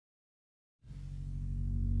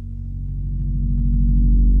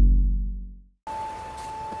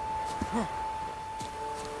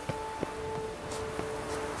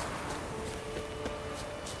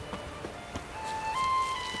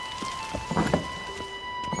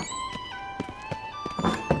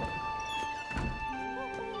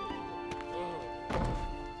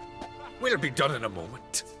We'll be done in a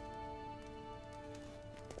moment.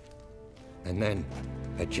 And then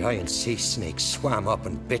a giant sea snake swam up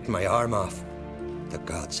and bit my arm off. The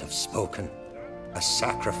gods have spoken. A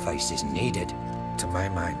sacrifice is needed. To my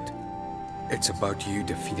mind, it's about you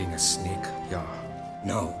defeating a snake, Jarl.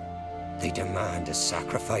 No, they demand a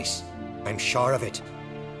sacrifice. I'm sure of it.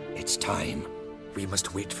 It's time. We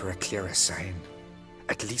must wait for a clearer sign.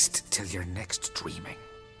 At least till your next dreaming.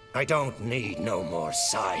 I don't need no more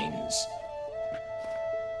signs.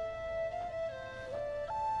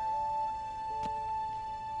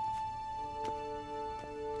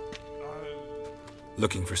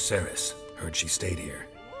 Looking for Cerys. Heard she stayed here.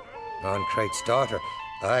 On Crate's daughter.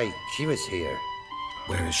 Aye, she was here.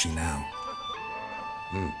 Where is she now?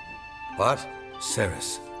 What?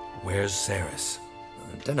 Cerys. Where's Cerys?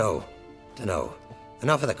 Dunno.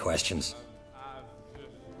 Enough of the questions.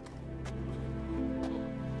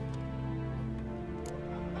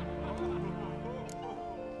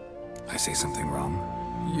 I say something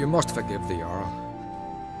wrong? You must forgive the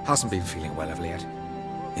Jarl. Hasn't been feeling well of late.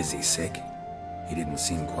 Is he sick? He didn't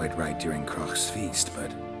seem quite right during Crach's feast,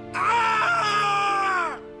 but...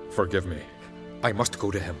 Forgive me. I must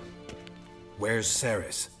go to him. Where's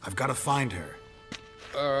Cerys? I've got to find her.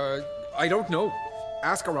 I don't know.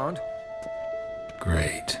 Ask around.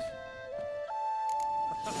 Great.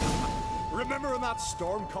 Remember when that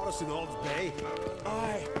storm caught us in Ald's Bay?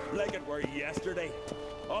 Aye, like it were yesterday.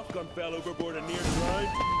 Ofcom fell overboard and near drowned.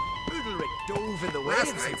 Udalryk dove in the waves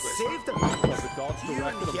and saved him. The gods You and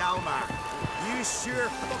directed him. Hjalmar. You sure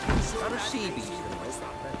fucking saw Are that sea case. beasts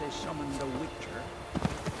that they summoned the Witcher?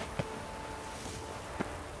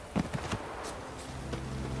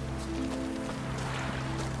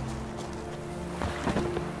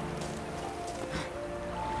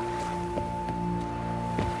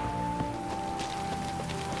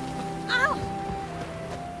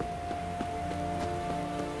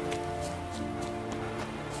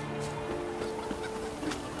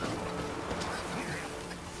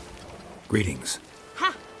 Greetings.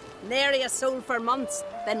 Ha! Nary a soul for months.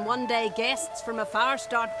 Then one day guests from afar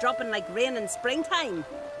start dropping like rain in springtime.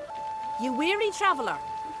 You weary traveller?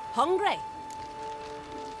 Hungry?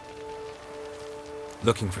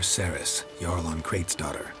 Looking for Cerys, Jarl on Crate's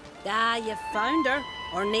daughter. Ah, you found her.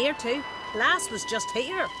 Or near to. Lass was just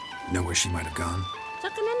here. Know where she might have gone?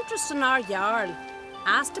 Took an interest in our Jarl.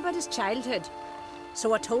 Asked about his childhood.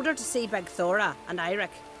 So I told her to see Bergthora and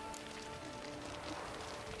Eirik.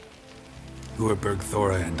 Who are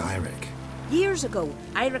Bergthora and Eirik? Years ago,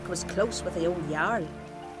 Eirik was close with the old Jarl.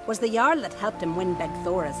 Was the Jarl that helped him win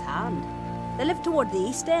Bergthora's hand. They lived toward the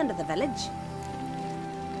east end of the village.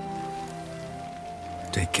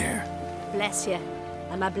 Take care. Bless you.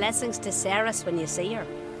 And my blessings to Cerys when you see her.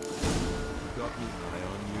 Got me eye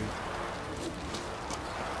on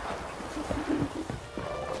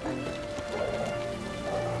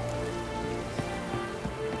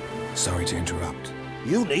you. Sorry to interrupt.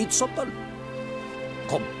 You need something?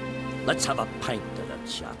 Come, let's have a pint of that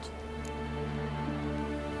chat.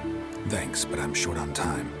 Thanks, but I'm short on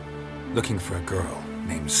time. Looking for a girl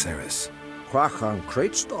named Cerys. Crach and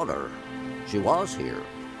Crate's daughter. She was here,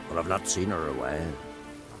 but I've not seen her a while.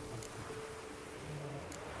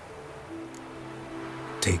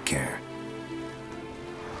 Take care.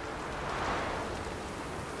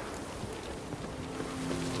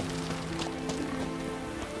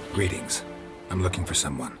 Greetings. I'm looking for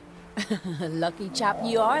someone. Lucky chap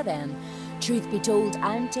you are then. Truth be told,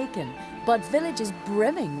 I'm taken, but village is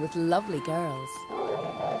brimming with lovely girls.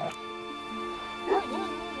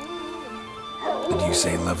 Did you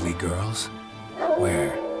say lovely girls?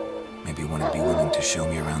 Where? Maybe one would be willing to show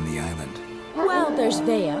me around the island. Well, there's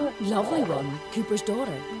Vea, lovely one, Cooper's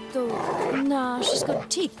daughter. Though, nah, she's got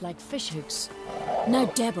teeth like fish hooks. Now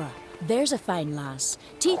Deborah, there's a fine lass.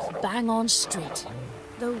 Teeth bang on straight.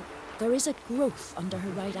 Though, there is a growth under her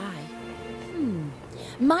right eye.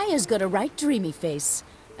 Maya's got a right dreamy face,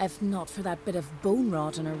 if not for that bit of bone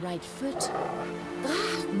rot on her right foot.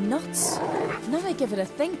 Ah, nuts. Now I give it a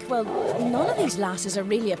think, well, none of these lasses are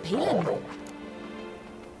really appealing.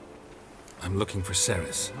 I'm looking for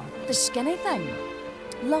Cerys. The skinny thing.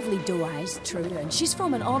 Lovely doe eyes, true, and she's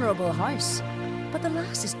from an honourable house. But the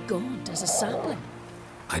lass is gaunt as a sapling.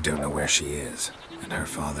 I don't know where she is, and her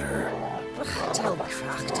father... Ugh, tell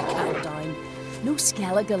Crach to calm down. No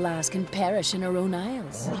Skellige lass can perish in her own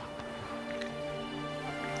isles.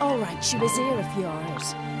 All right, she was here a few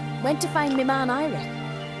hours. Went to find me man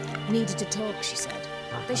Eirik. Needed to talk, she said.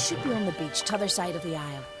 They should be on the beach, t'other side of the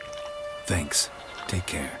isle. Thanks. Take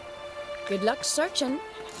care. Good luck searching.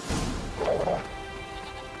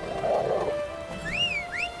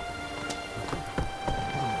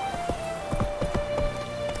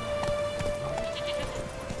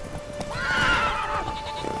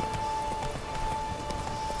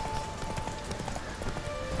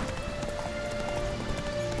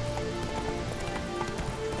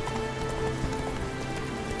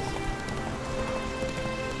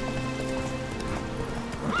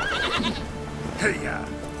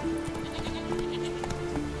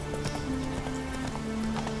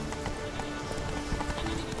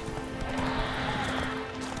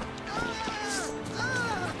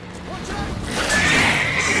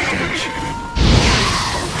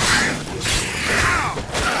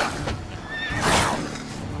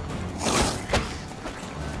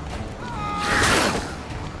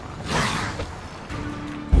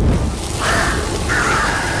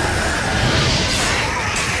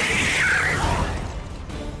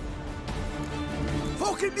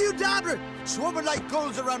 fucking mute-dabber! Swimming like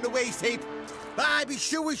gulls around the waist heap. Ah, be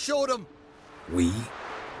sure we showed them. We?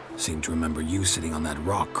 Seem to remember you sitting on that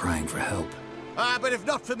rock crying for help. Ah, but if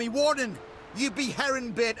not for me warning, you'd be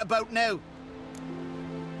herring bait about now.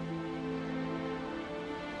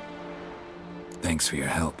 Thanks for your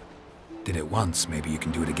help. Did it once, maybe you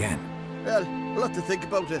can do it again. Well, we'll have to think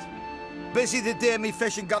about it. Busy the day me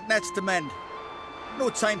fishing got nets to mend. No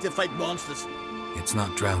time to fight monsters. It's not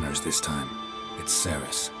drowners this time. It's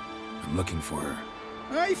Cerys. I'm looking for her.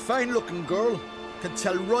 Aye, fine-looking girl. Can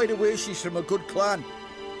tell right away she's from a good clan.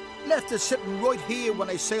 Left her sitting right here when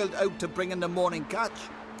I sailed out to bring in the morning catch.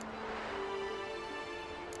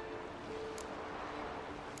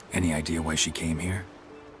 Any idea why she came here?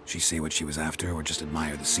 She say what she was after, or just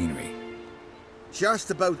admire the scenery? She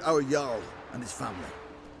asked about our Jarl and his family.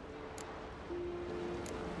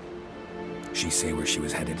 She say where she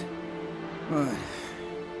was headed?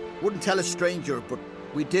 Wouldn't tell a stranger, but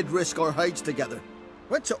we did risk our hides together.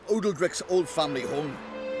 Went to Udalryk's old family home.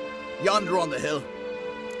 Yonder on the hill.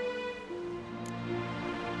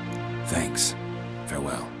 Thanks.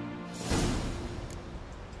 Farewell.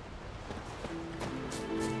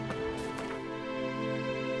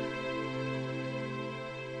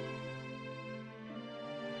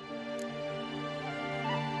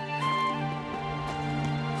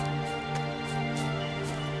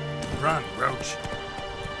 Run, Roach.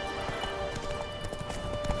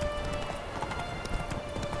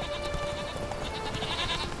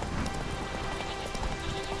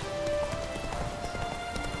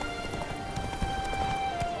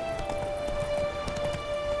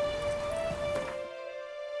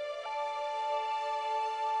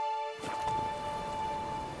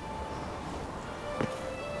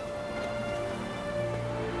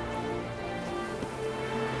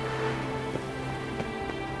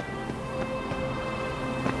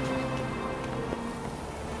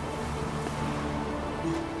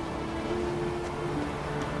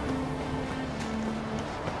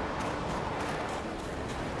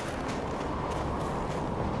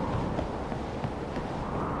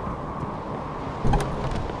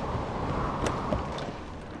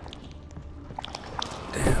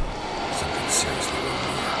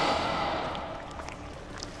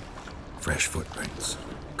 Fresh footprints.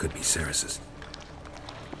 Could be Cerys's.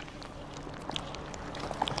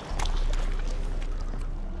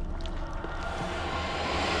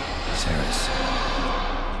 Cerys.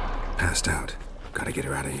 Passed out. Gotta get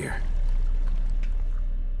her out of here.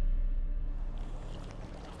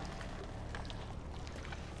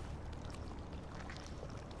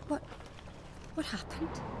 What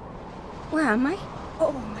happened? Where am I?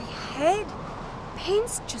 Oh, my head.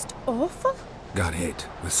 Pain's just awful. Got hit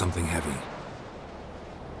with something heavy.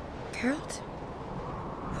 Geralt?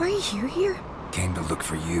 Why are you here? Came to look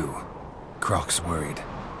for you. Crach's worried.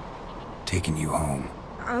 Taking you home.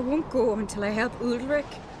 I won't go until I help Udalryk.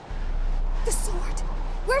 The sword!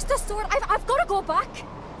 Where's the sword? I've got to go back!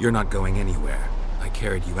 You're not going anywhere. I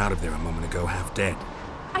carried you out of there a moment ago, half dead.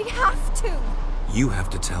 I have to! You have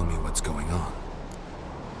to tell me what's going on.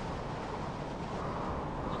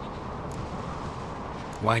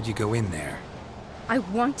 Why'd you go in there? I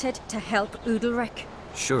wanted to help Udalryk.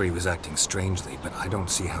 Sure, he was acting strangely, but I don't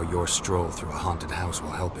see how your stroll through a haunted house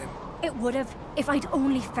will help him. It would have, if I'd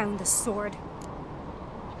only found the sword.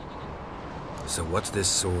 So what's this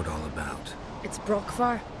sword all about? It's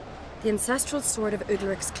Brokvar, the ancestral sword of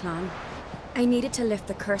Udalryk's clan. I needed to lift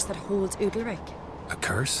the curse that holds Udalryk. A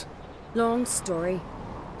curse? Long story.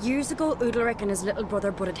 Years ago, Udalryk and his little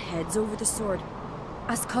brother butted heads over the sword.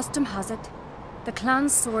 As custom has it, the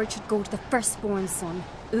clan's sword should go to the firstborn son,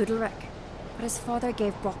 Udalryk. But his father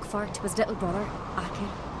gave Brokvar to his little brother, Aki.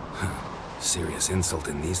 Serious insult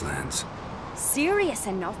in these lands. Serious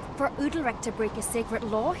enough for Udalryk to break a sacred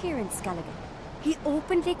law here in Skellige. He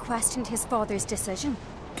openly questioned his father's decision.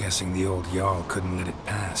 Guessing the old Jarl couldn't let it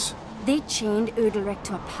pass. They chained Udalryk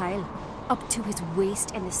to a pile, up to his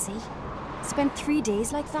waist in the sea. Spent 3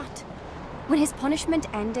 days like that. When his punishment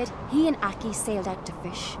ended, he and Aki sailed out to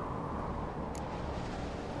fish.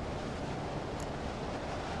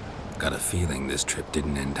 Got a feeling this trip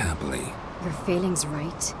didn't end happily. Your feeling's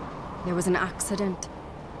right. There was an accident.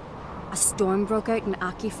 A storm broke out and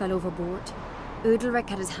Aki fell overboard. Udalryk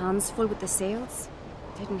had his hands full with the sails.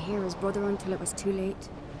 Didn't hear his brother until it was too late.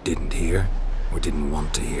 Didn't hear? Or didn't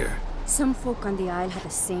want to hear? Some folk on the Isle had the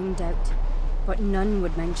same doubt, but none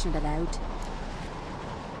would mention it aloud.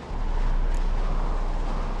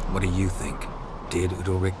 What do you think? Did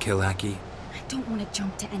Udalryk kill Aki? I don't want to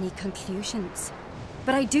jump to any conclusions.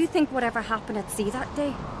 But I do think whatever happened at sea that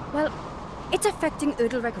day, well, it's affecting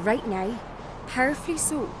Udalryk right now. Powerfully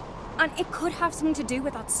so. And it could have something to do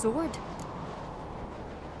with that sword.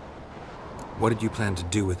 What did you plan to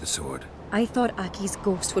do with the sword? I thought Aki's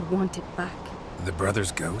ghost would want it back. The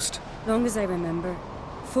brother's ghost? Long as I remember,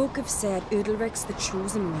 folk have said Udalryk's the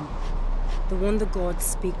chosen one. The one the gods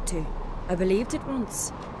speak to. I believed it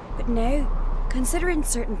once. But now, considering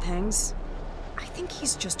certain things, I think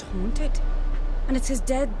he's just haunted. And it's his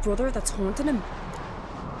dead brother that's haunting him.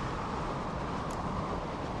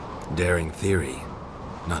 Daring theory.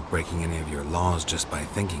 Not breaking any of your laws just by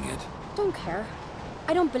thinking it. Don't care.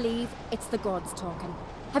 I don't believe it's the gods talking.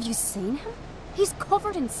 Have you seen him? He's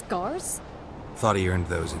covered in scars. Thought he earned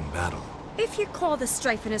those in battle. If you call the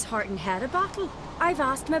strife in his heart and head a battle, I've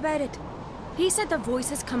asked him about it. He said the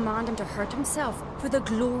voices command him to hurt himself for the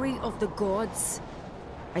glory of the gods.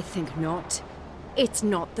 I think not. It's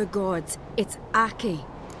not the gods, it's Aki.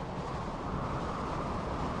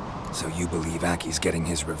 So you believe Aki's getting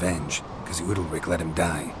his revenge, because Udalryk let him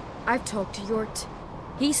die? I've talked to Yort.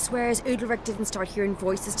 He swears Udalryk didn't start hearing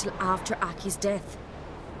voices till after Aki's death.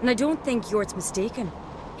 And I don't think Yort's mistaken.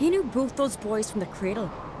 He knew both those boys from the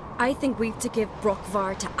cradle. I think we've to give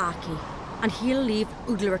Brokvar to Aki, and he'll leave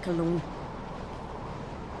Udalryk alone.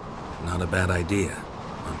 Not a bad idea,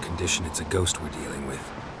 on condition it's a ghost we're dealing with.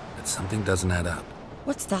 But something doesn't add up.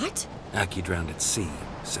 What's that? Aki drowned at sea,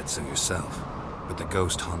 said so yourself. But the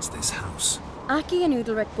ghost haunts this house. Aki and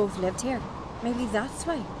Udalryk both lived here. Maybe that's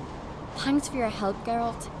why. Thanks for your help,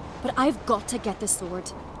 Geralt. But I've got to get the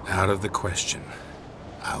sword. Out of the question.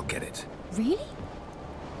 I'll get it. Really?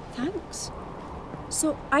 Thanks.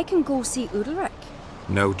 So I can go see Udalryk?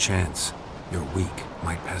 No chance. You're weak.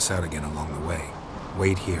 Might pass out again along the way.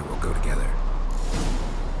 Wait here, we'll go together.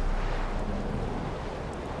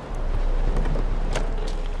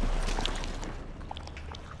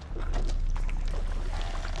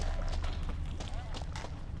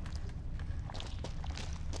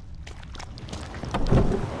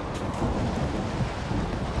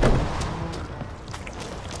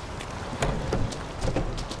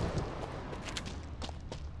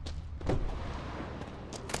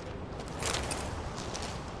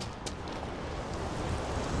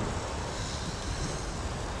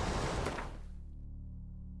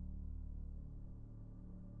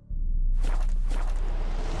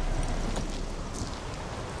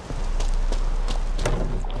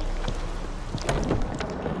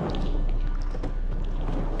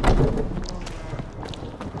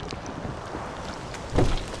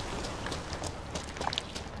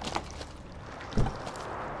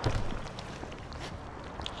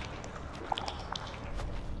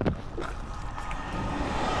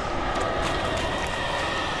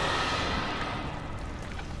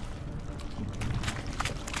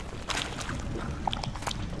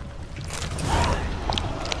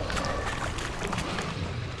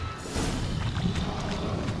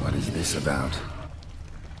 About.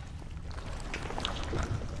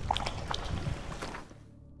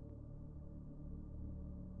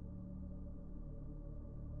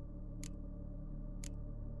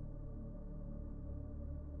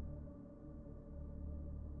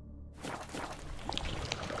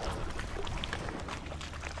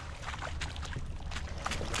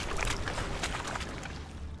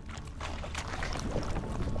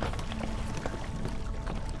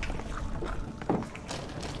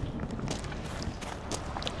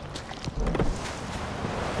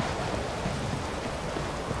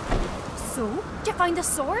 Did you find the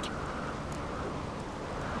sword?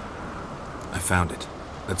 I found it.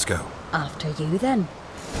 Let's go. After you, then.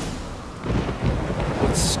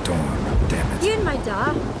 What storm, damn it. You and my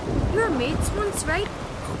dad, you were mates once, right?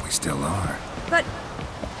 Hope we still are. But,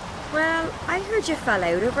 well, I heard you fell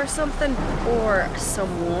out over something, or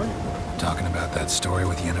someone. Talking about that story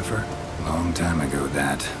with Yennefer? Long time ago,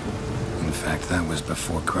 that. In fact, that was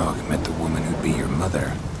before Crach met the woman who'd be your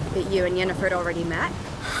mother. But you and Yennefer had already met?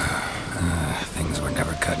 Things were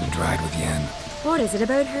never cut and dried with Yen. What is it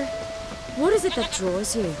about her? What is it that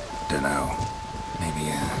draws you? Dunno.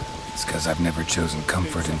 Maybe, it's because I've never chosen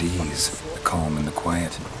comfort and ease, the calm and the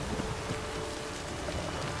quiet.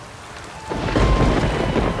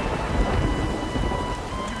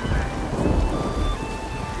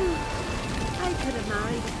 I could have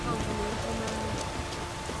married a continental man.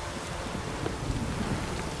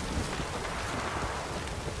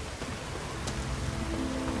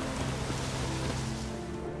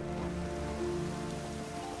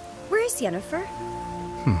 Where's Yennefer?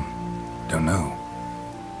 Don't know.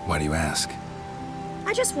 Why do you ask?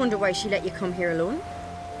 I just wonder why she let you come here alone.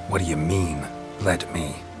 What do you mean, let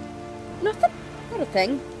me? Nothing. Not a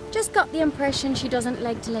thing. Just got the impression she doesn't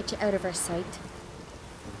like to let you out of her sight.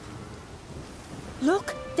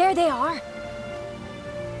 Look, there they are.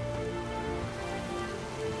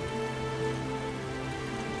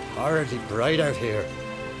 Horribly bright out here.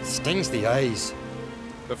 Stings the eyes.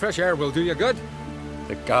 The fresh air will do you good.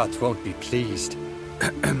 The gods won't be pleased.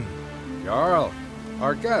 Jarl,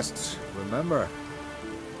 our guests, remember.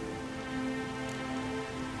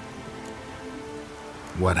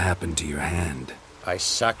 What happened to your hand? I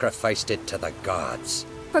sacrificed it to the gods.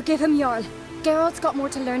 Forgive him, Jarl. Geralt's got more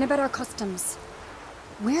to learn about our customs.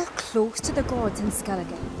 We're close to the gods in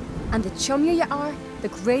Skellige, and the chummier you are, the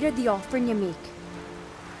greater the offering you make.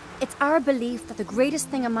 It's our belief that the greatest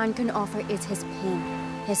thing a man can offer is his pain,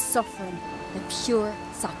 his suffering, the pure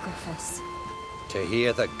sacrifice. To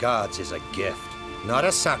hear the gods is a gift, not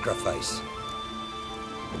a sacrifice.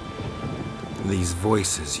 These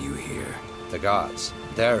voices you hear. The gods,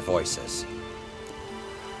 their voices.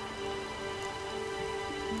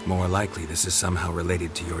 More likely this is somehow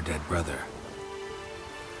related to your dead brother.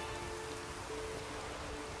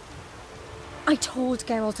 I told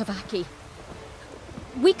Geralt of Aki.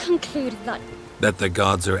 We conclude that... That the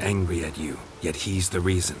gods are angry at you, yet he's the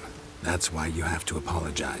reason. That's why you have to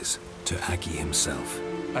apologize. To Aki himself.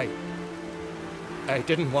 I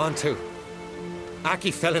didn't want to.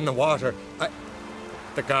 Aki fell in the water.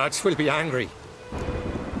 The gods will be angry.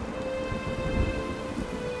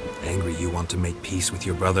 Angry you want to make peace with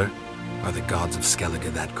your brother? Are the gods of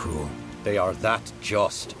Skellige that cruel? They are that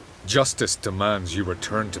just. Justice demands you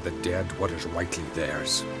return to the dead what is rightly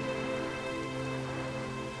theirs.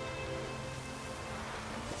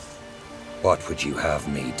 What would you have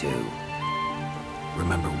me do?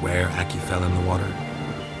 Remember where Aki fell in the water?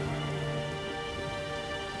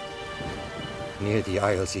 Near the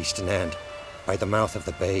Isle's eastern end, by the mouth of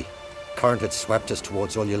the bay. Current had swept us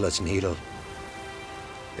towards Ullula's Needle.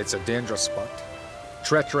 It's a dangerous spot.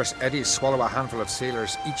 Treacherous eddies swallow a handful of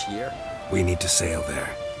sailors each year. We need to sail there.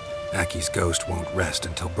 Aki's ghost won't rest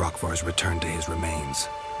until Brokvar's returned to his remains.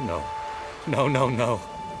 No. No.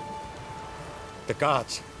 The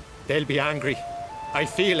gods, they'll be angry. I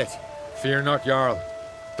feel it. Fear not, Jarl.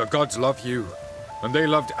 The gods love you, and they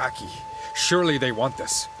loved Aki. Surely they want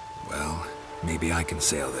this. Well, maybe I can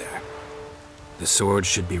sail there. The sword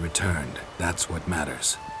should be returned. That's what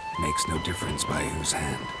matters. Makes no difference by whose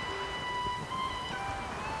hand.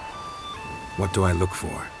 What do I look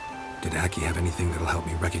for? Did Aki have anything that'll help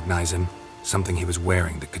me recognize him? Something he was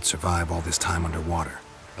wearing that could survive all this time underwater?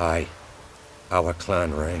 Aye. Our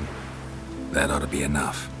clan ring. That ought to be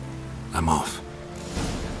enough. I'm off.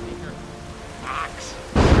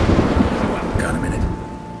 Got a minute?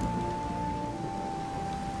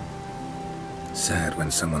 Sad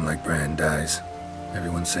when someone like Bran dies.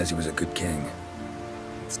 Everyone says he was a good king.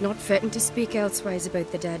 It's not fitting to speak elsewise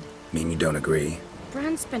about the dead. Mean you don't agree?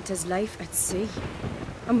 Bran spent his life at sea.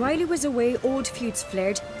 And while he was away, old feuds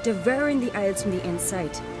flared, devouring the Isles from the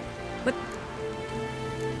inside. But...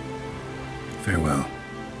 Farewell.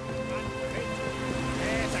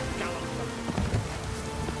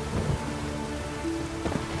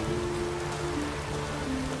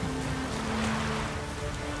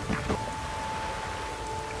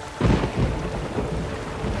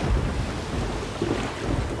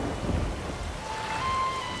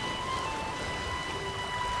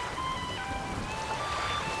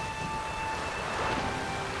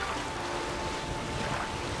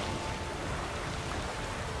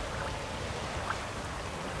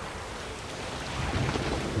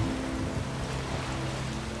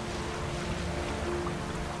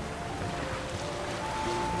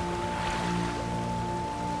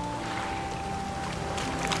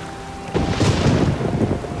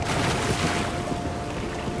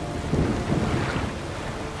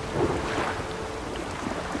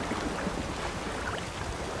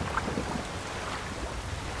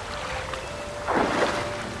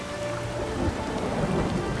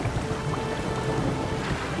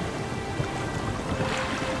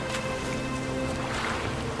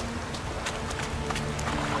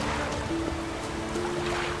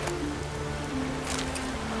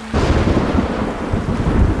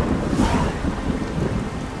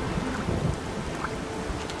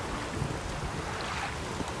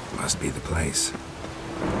 Must be the place.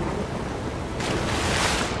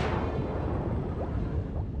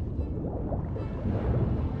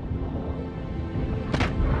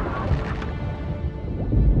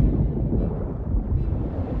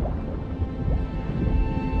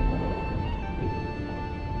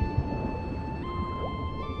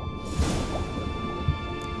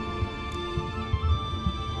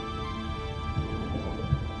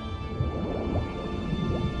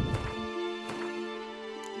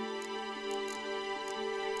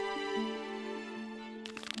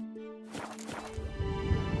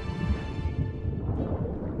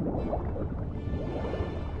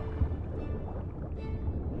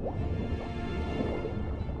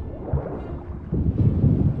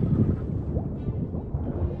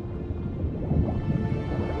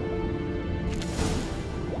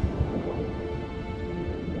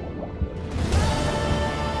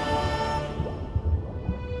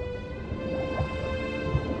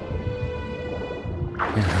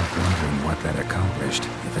 that accomplished,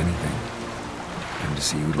 if anything. Time to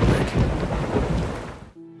see Udalryk.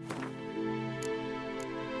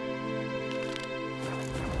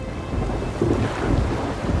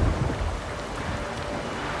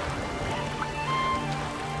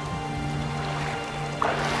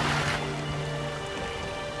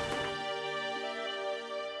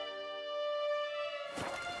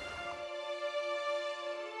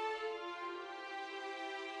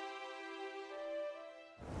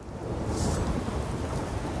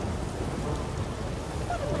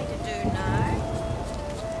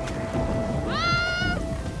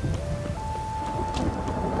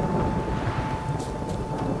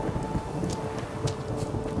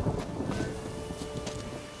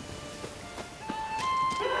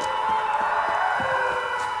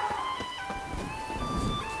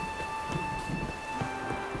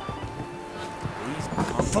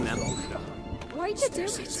 Why'd you do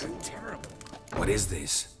it? What is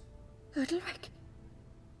this? Udalryk.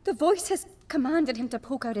 The voice has commanded him to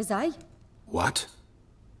poke out his eye. What?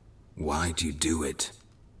 Why'd you do it?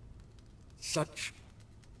 Such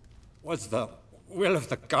was the will of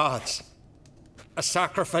the gods. A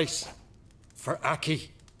sacrifice for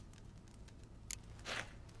Aki.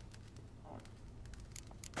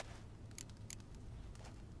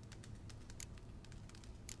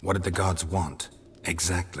 What did the gods want?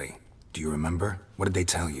 Exactly. Do you remember? What did they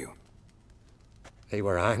tell you? They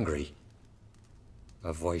were angry.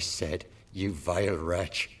 A voice said, "You vile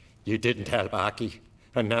wretch. You didn't help Aki,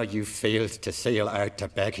 and now you failed to sail out to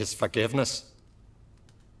beg his forgiveness.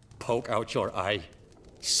 Poke out your eye,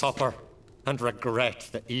 suffer, and regret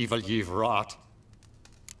the evil you've wrought."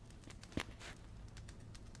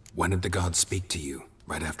 When did the gods speak to you?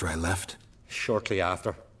 Right after I left? Shortly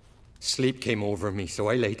after. Sleep came over me, so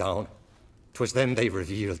I lay down. 'Twas then they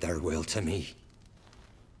revealed their will to me.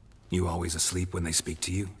 You always asleep when they speak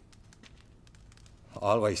to you?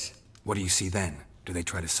 Always. What do you see then? Do they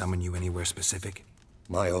try to summon you anywhere specific?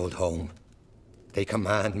 My old home. They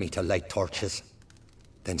command me to light torches,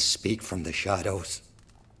 then speak from the shadows.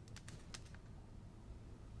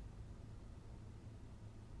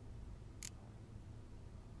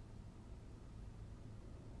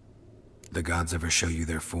 The gods ever show you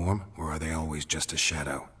their form, or are they always just a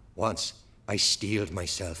shadow? Once, I steeled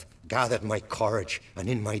myself, gathered my courage, and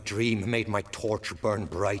in my dream made my torch burn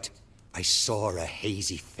bright. I saw a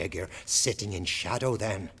hazy figure sitting in shadow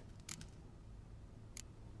then.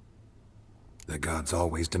 The gods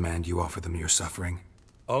always demand you offer them your suffering?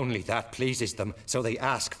 Only that pleases them, so they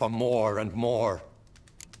ask for more and more.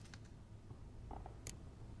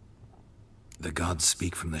 The gods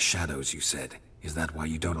speak from the shadows, you said. Is that why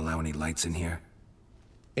you don't allow any lights in here?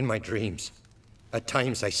 In my dreams. At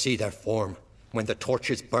times I see their form, when the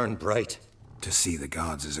torches burn bright. To see the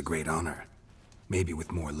gods is a great honor. Maybe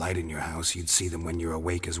with more light in your house, you'd see them when you're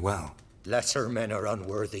awake as well. Lesser men are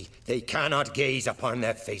unworthy. They cannot gaze upon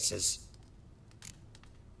their faces.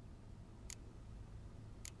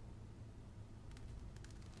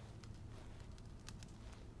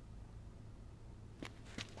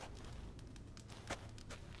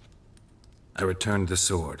 I returned the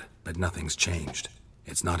sword, but nothing's changed.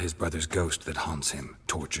 It's not his brother's ghost that haunts him,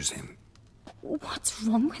 tortures him. What's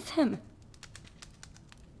wrong with him?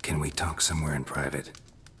 Can we talk somewhere in private?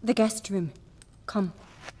 The guest room. Come.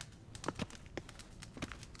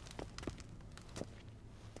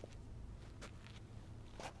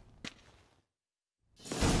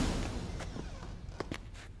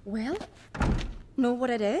 Well, know what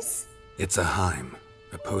it is? It's a Heim,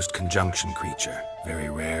 a post-conjunction creature, very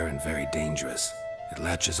rare and very dangerous. It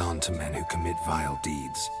latches on to men who commit vile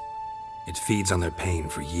deeds. It feeds on their pain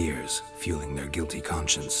for years, fueling their guilty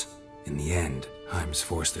conscience. In the end, Heims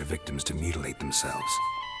force their victims to mutilate themselves.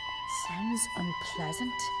 Sounds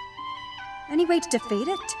unpleasant. Any way to defeat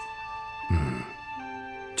it?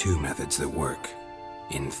 Two methods that work,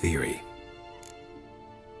 in theory.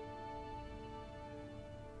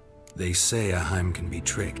 They say a Heim can be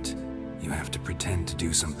tricked. You have to pretend to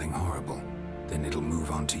do something horrible. Then it'll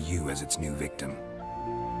move on to you as its new victim.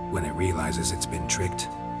 When it realizes it's been tricked,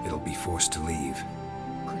 it'll be forced to leave.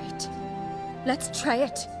 Great. Let's try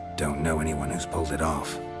it. Don't know anyone who's pulled it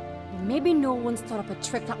off. Maybe no one's thought up a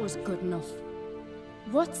trick that was good enough.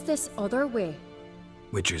 What's this other way?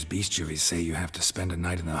 Witcher's bestiaries say you have to spend a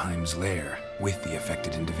night in the Heim's lair with the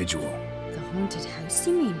affected individual. The haunted house,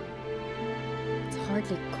 you mean? It's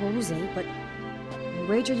hardly cozy, but I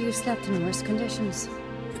wager you've slept in worse conditions.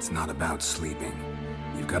 It's not about sleeping.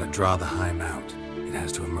 You've got to draw the Heim out. It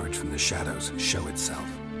has to emerge from the shadows, show itself.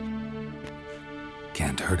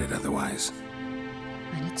 Can't hurt it otherwise.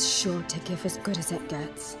 And it's sure to give as good as it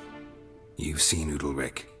gets. You've seen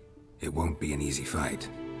Udalryk. It won't be an easy fight.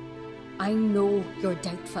 I know you're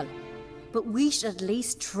doubtful, but we should at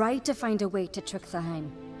least try to find a way to trick the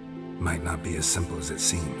Heim. Might not be as simple as it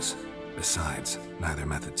seems. Besides, neither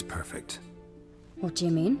method's perfect. What do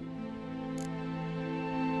you mean?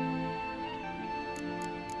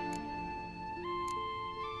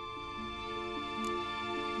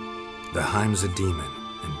 The Heim's a demon,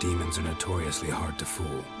 and demons are notoriously hard to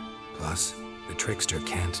fool. Plus, the trickster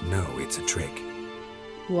can't know it's a trick.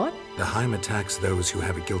 What? The Heim attacks those who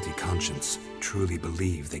have a guilty conscience, truly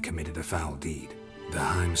believe they committed a foul deed. The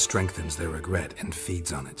Heim strengthens their regret and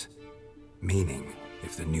feeds on it. Meaning,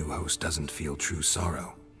 if the new host doesn't feel true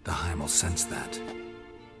sorrow, the Heim will sense that.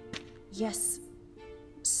 Yes.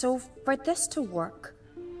 So, for this to work,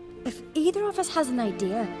 if either of us has an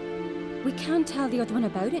idea, we can't tell the other one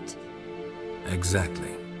about it.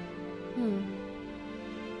 Exactly.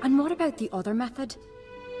 And what about the other method?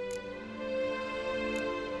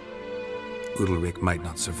 Udalryk might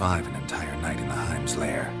not survive an entire night in the Heim's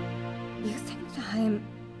lair. You think the Heim...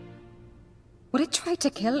 would it try to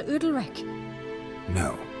kill Udalryk?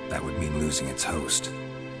 No, that would mean losing its host.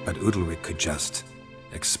 But Udalryk could just...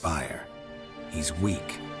 expire. He's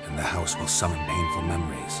weak, and the house will summon painful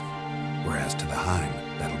memories. Whereas to the Heim,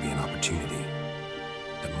 that'll be an opportunity.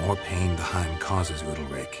 The more pain the Heim causes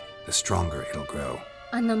Udalryk, the stronger it'll grow.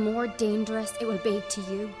 And the more dangerous it will be to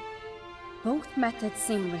you. Both methods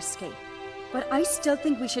seem risky, but I still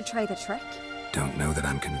think we should try the trick. Don't know that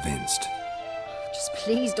I'm convinced. Just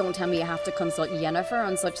please don't tell me you have to consult Yennefer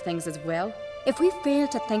on such things as well. If we fail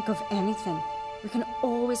to think of anything, we can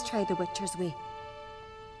always try the Witcher's way.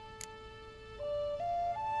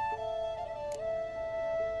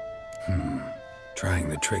 Trying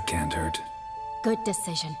the trick can't hurt. Good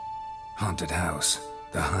decision. Haunted house.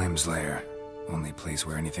 The Heim's lair. Only place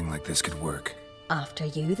where anything like this could work. After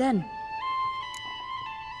you, then.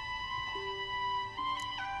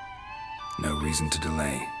 No reason to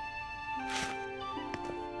delay.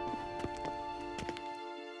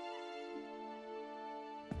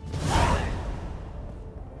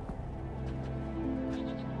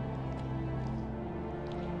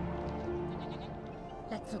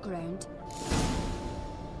 Let's look around.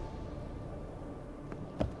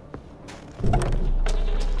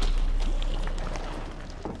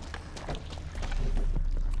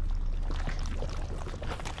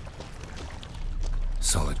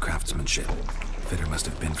 Solid craftsmanship. Fitter must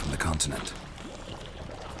have been from the continent.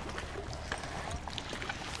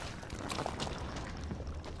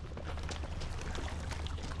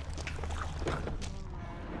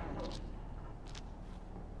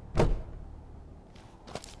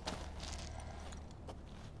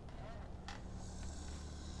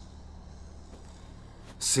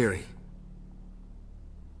 Ciri.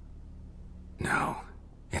 No,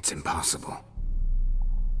 it's impossible.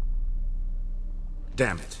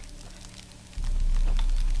 Damn it.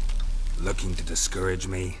 Looking to discourage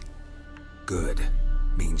me? Good.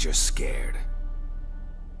 Means you're scared.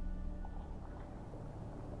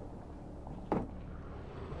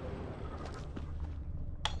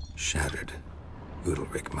 Shattered.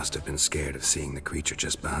 Udalryk must have been scared of seeing the creature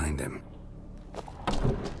just behind him.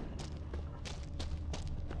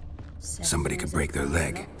 Somebody could break their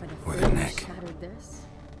leg, or their neck.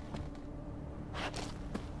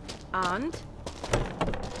 And?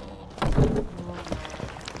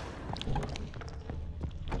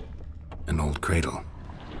 An old cradle.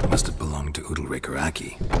 Must have belonged to Udalryk or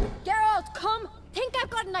Aki. Geralt, come! Think I've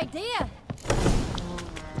got an idea!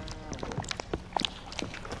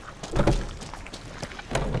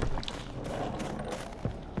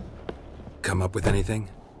 Come up with anything?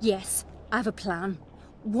 Yes, I have a plan.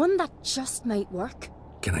 One that just might work.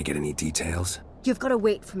 Can I get any details? You've got to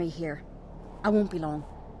wait for me here. I won't be long.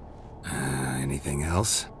 Anything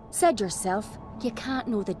else? Said yourself, you can't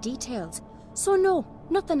know the details. So no,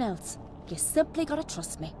 nothing else. You simply gotta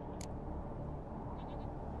trust me.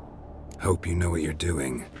 Hope you know what you're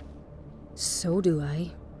doing. So do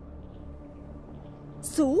I.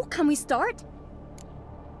 So, can we start?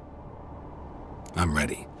 I'm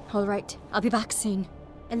ready. All right, I'll be back soon.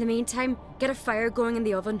 In the meantime, get a fire going in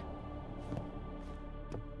the oven.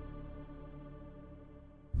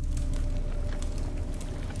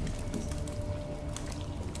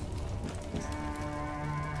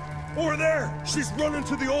 Over there! She's running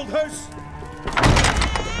to the old house!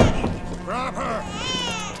 Grab her!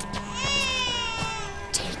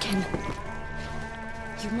 Take him.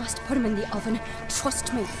 You must put him in the oven.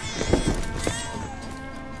 Trust me.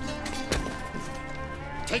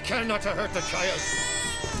 Take care not to hurt the child.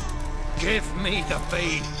 Give me the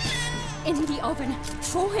babe. In the oven.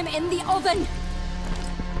 Throw him in the oven.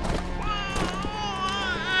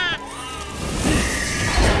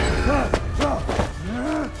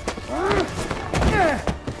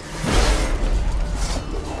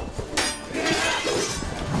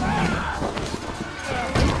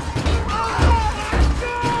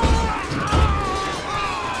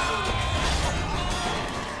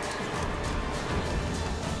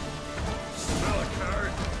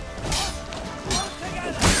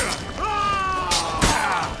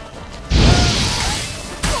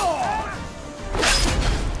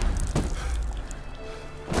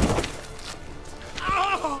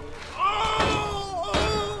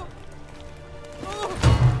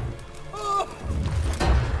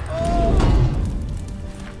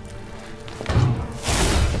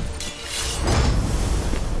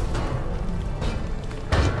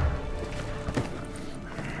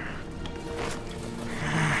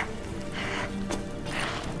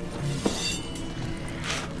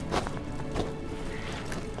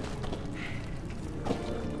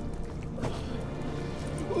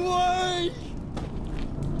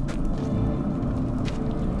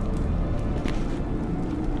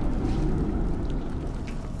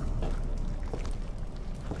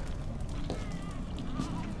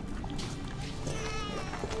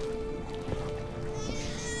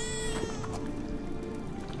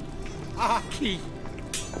 key.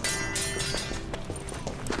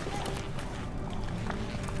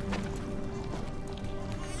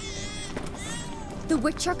 The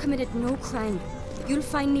Witcher committed no crime. You'll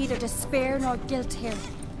find neither despair nor guilt here.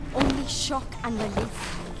 Only shock and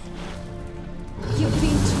relief. You've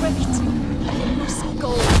been tricked. You must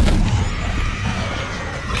go.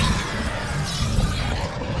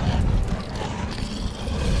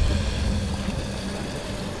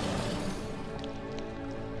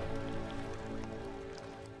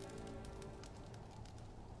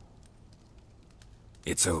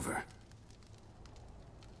 It's over.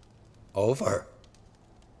 Over?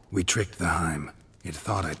 We tricked the Heim. It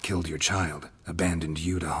thought I'd killed your child, abandoned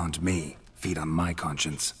you to haunt me, feed on my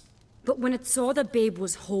conscience. But when it saw the babe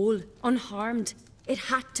was whole, unharmed, it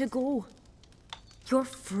had to go. You're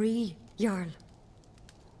free, Jarl.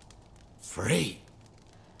 Free?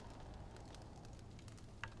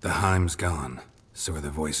 The Heim's gone, so are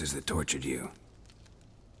the voices that tortured you.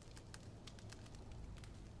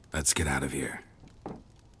 Let's get out of here.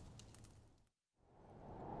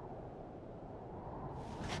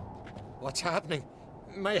 What's happening?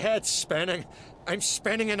 My head's spinning. I'm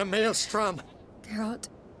spinning in a maelstrom. Geralt,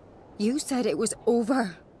 you said it was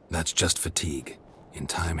over. That's just fatigue. In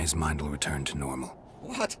time, his mind will return to normal.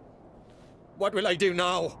 What? What will I do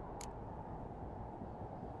now?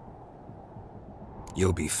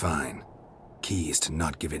 You'll be fine. Key is to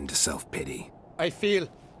not give in to self-pity. I feel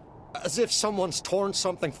as if someone's torn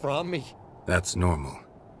something from me. That's normal.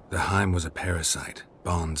 The Heim was a parasite.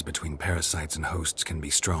 Bonds between parasites and hosts can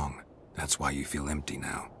be strong. That's why you feel empty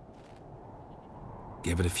now.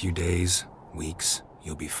 Give it a few days, weeks,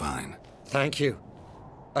 you'll be fine. Thank you.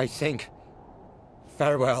 I think.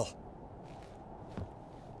 Farewell.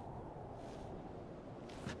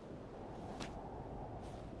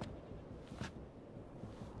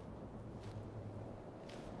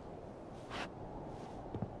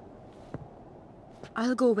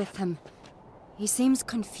 I'll go with him. He seems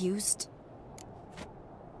confused.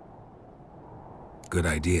 Good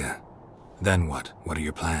idea. Then what? What are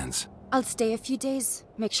your plans? I'll stay a few days,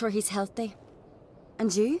 make sure he's healthy.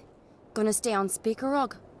 And you? Gonna stay on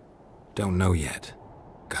Spikeroog? Don't know yet.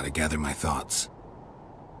 Gotta gather my thoughts.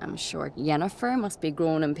 I'm sure Yennefer must be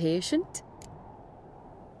growing impatient.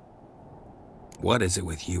 What is it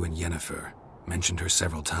with you and Yennefer? Mentioned her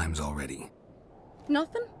several times already.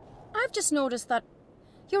 Nothing. I've just noticed that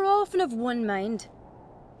you're often of one mind.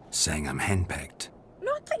 Saying I'm henpecked.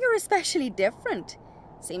 Not that you're especially different.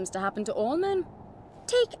 Seems to happen to all men.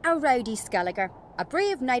 Take a rowdy Skellige, a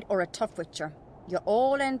brave knight or a tough witcher. You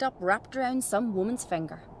all end up wrapped around some woman's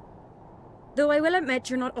finger. Though I will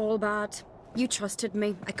admit you're not all bad. You trusted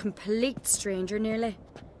me, a complete stranger nearly.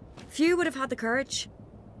 Few would have had the courage.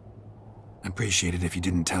 I'd appreciate it if you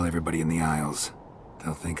didn't tell everybody in the Isles.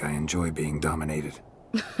 They'll think I enjoy being dominated.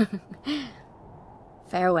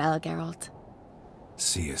 Farewell, Geralt.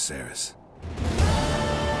 See you, Cerys.